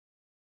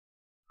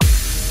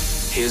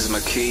Here's my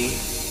key,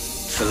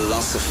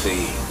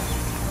 philosophy.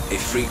 A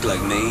freak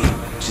like me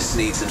just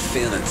needs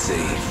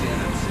infinity.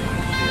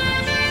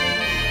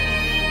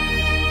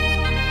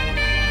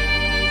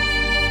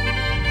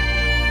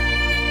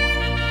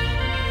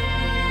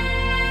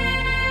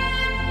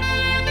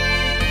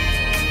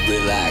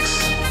 Relax,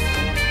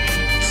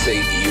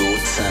 take your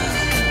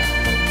time.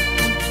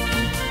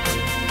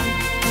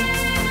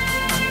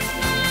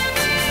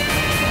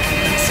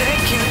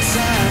 Take your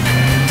time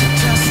to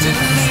trust in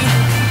me,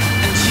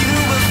 and you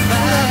will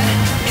find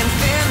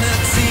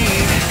infinity,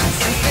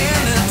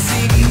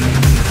 infinity.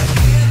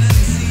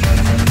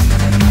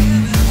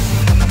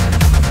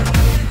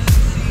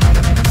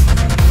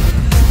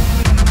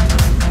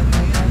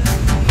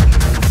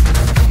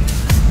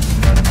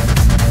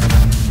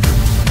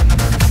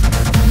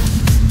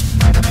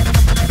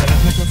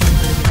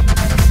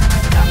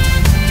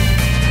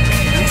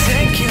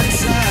 Take your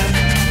time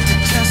to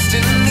trust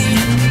in me,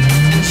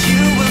 and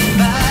you will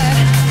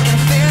find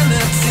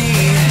infinity,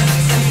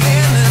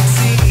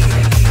 infinity.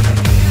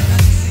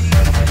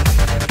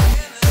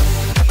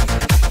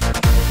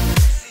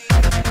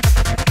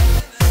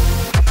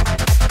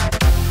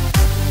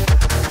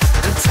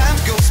 And time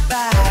goes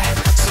by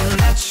so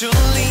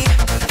naturally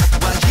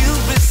while you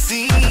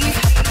receive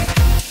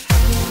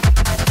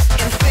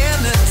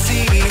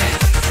infinity.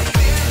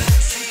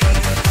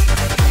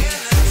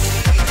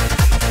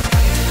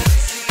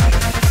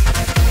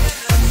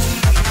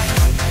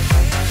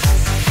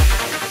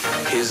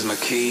 Here's my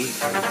key,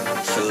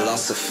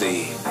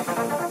 philosophy.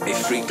 A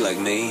freak like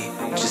me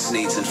just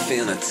needs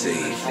infinity.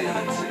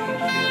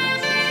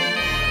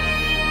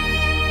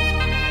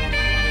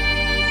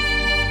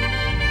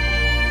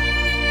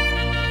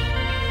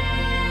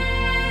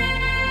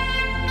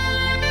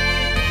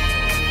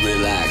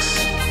 Relax,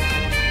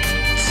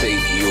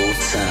 take your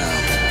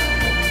time.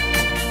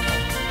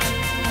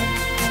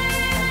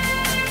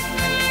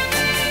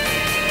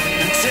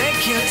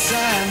 Take your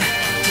time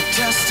to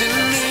trust in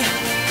me,